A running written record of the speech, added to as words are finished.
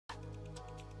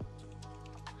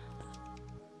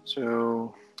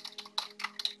So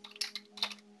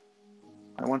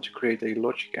I want to create a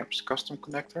Logic Apps custom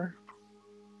connector,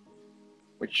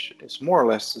 which is more or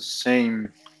less the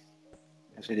same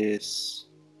as it is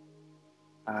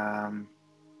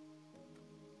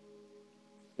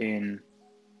in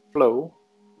Flow,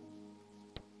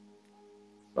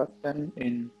 but then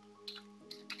in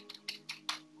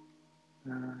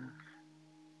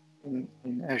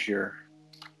Azure.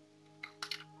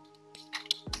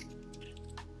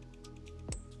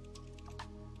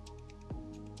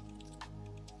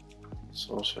 It's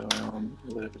also a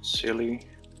little bit silly,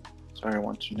 so I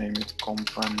want to name it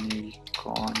Company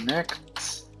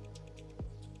Connect.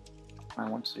 I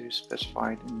want to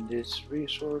specify it in this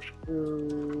resource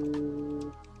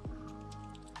group.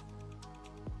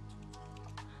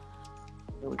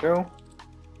 There we go.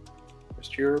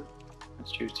 West Europe.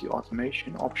 Let's use the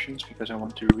automation options because I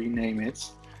want to rename it.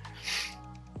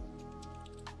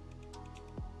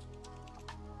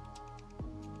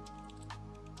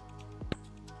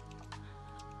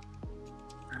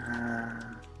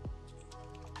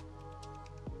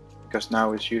 Because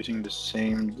now it's using the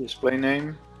same display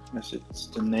name as it's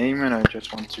the name, and I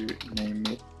just want to name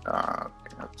it.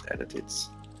 Okay, not edit it.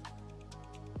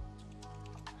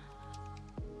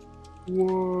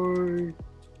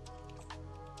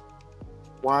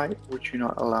 Why would you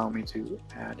not allow me to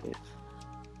add it?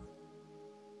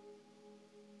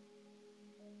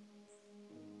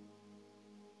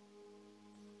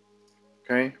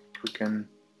 Okay, we can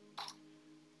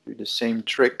do the same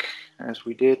trick as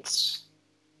we did.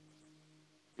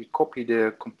 We copy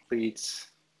the complete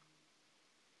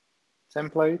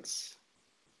templates.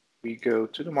 We go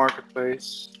to the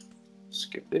marketplace,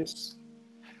 skip this.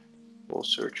 We'll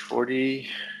search for the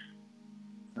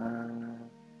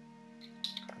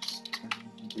custom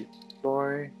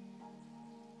deploy.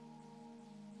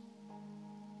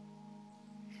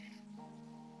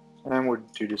 And we'll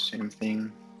do the same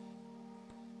thing.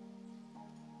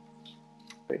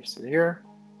 Paste it here.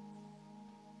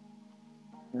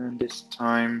 And this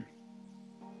time,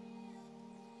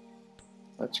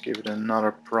 let's give it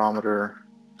another parameter.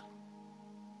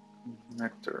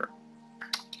 Connector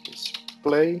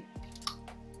display.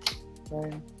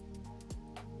 Okay.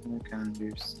 And we can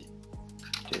use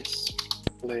the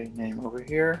display name over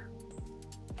here.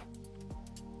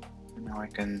 And now I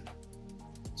can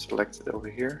select it over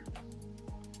here.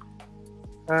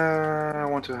 I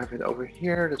want to have it over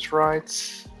here. That's right.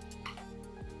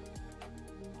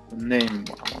 The name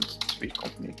I want it to be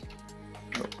Company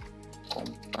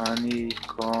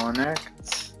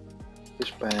Connect.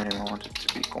 Display name I want it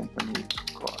to be Company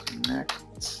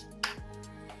Connect.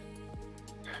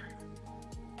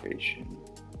 Location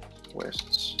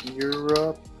West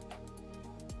Europe.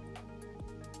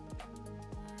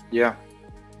 Yeah,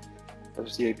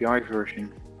 that's the API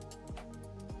version.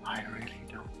 I really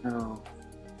don't know.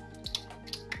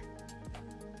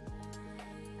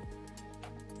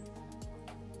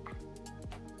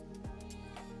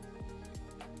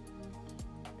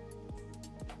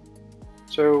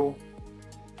 So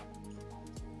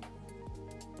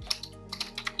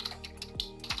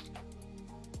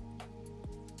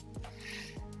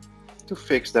to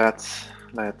fix that,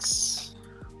 let's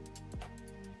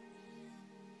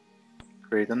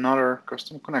create another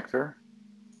custom connector.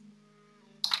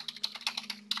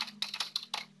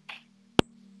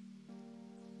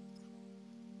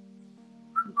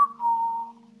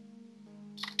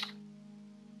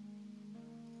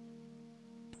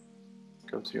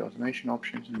 Go to the automation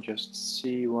options and just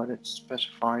see what it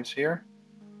specifies here.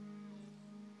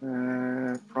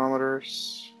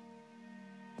 Parameters,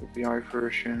 API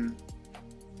version.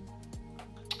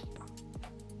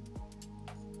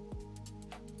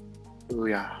 Oh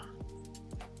yeah,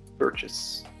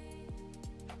 purchase.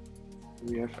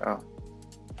 We have, of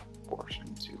course, I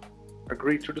need to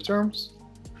agree to the terms.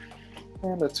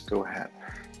 And let's go ahead.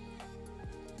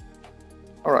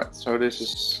 All right, so this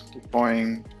is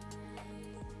deploying.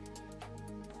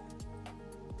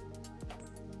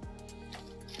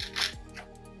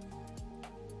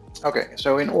 Okay,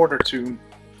 so in order to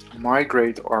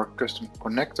migrate our custom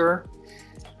connector,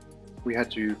 we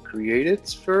had to create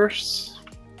it first.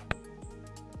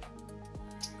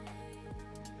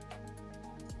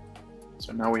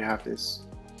 So now we have this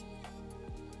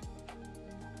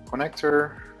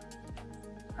connector,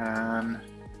 and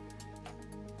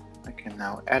I can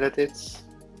now edit it.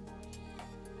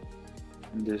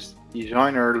 And this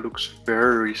designer looks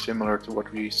very similar to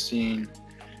what we've seen.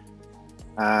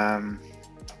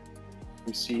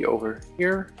 We see over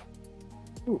here.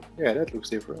 Ooh, yeah, that looks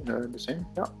different. The same,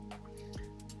 yeah.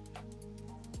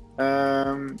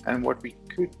 And what we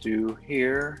could do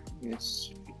here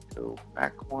is we go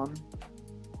back one.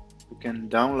 We can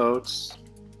download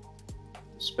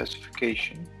the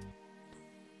specification.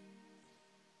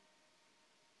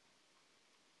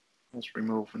 Let's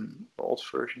remove an old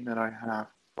version that I have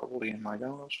probably in my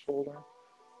downloads folder.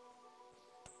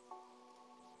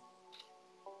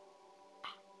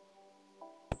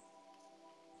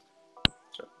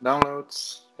 So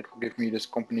downloads, it will give me this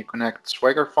Company Connect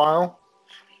Swagger file.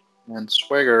 And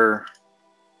Swagger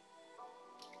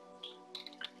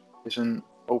is an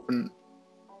open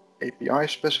API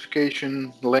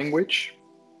specification language,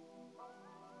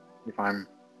 if I'm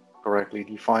correctly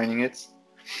defining it.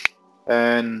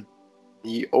 And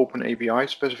the open API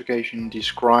specification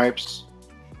describes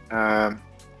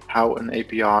how an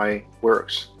API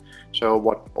works. So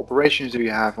what operations do you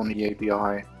have on the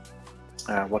API?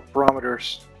 What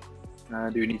parameters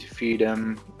do you need to feed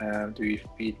them? Do you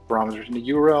feed parameters in the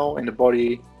URL, in the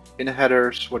body, in the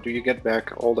headers? What do you get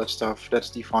back? All that stuff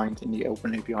that's defined in the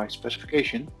open API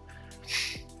specification.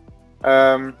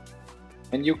 And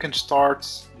you can start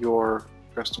your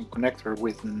custom connector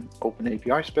with an open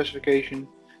API specification.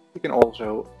 You can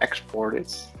also export it.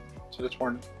 So that's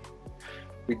one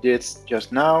we did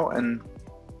just now. And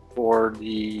for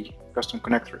the custom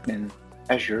connector in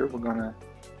Azure, we're gonna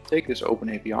take this open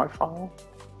API file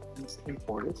and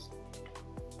import it.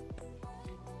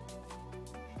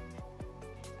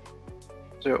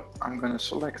 So I'm gonna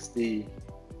select the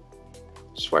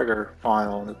Swagger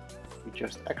file that we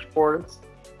just exported.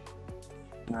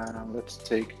 Let's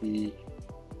take the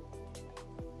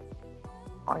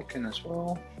icon as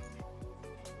well.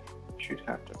 Should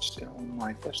have that still on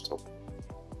my desktop.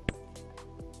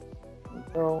 There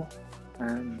we go.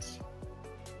 And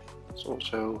let's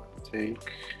also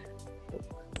take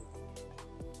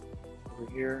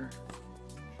over here.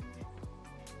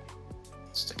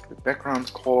 Let's take the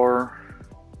background color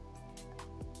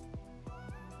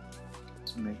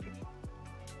to make it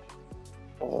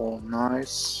all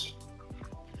nice.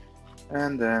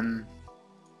 And then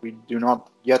we do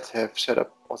not yet have set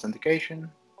up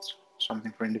authentication. It's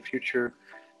something for in the future.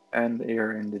 And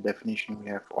here in the definition we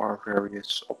have our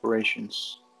various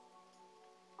operations.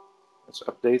 Let's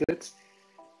update it.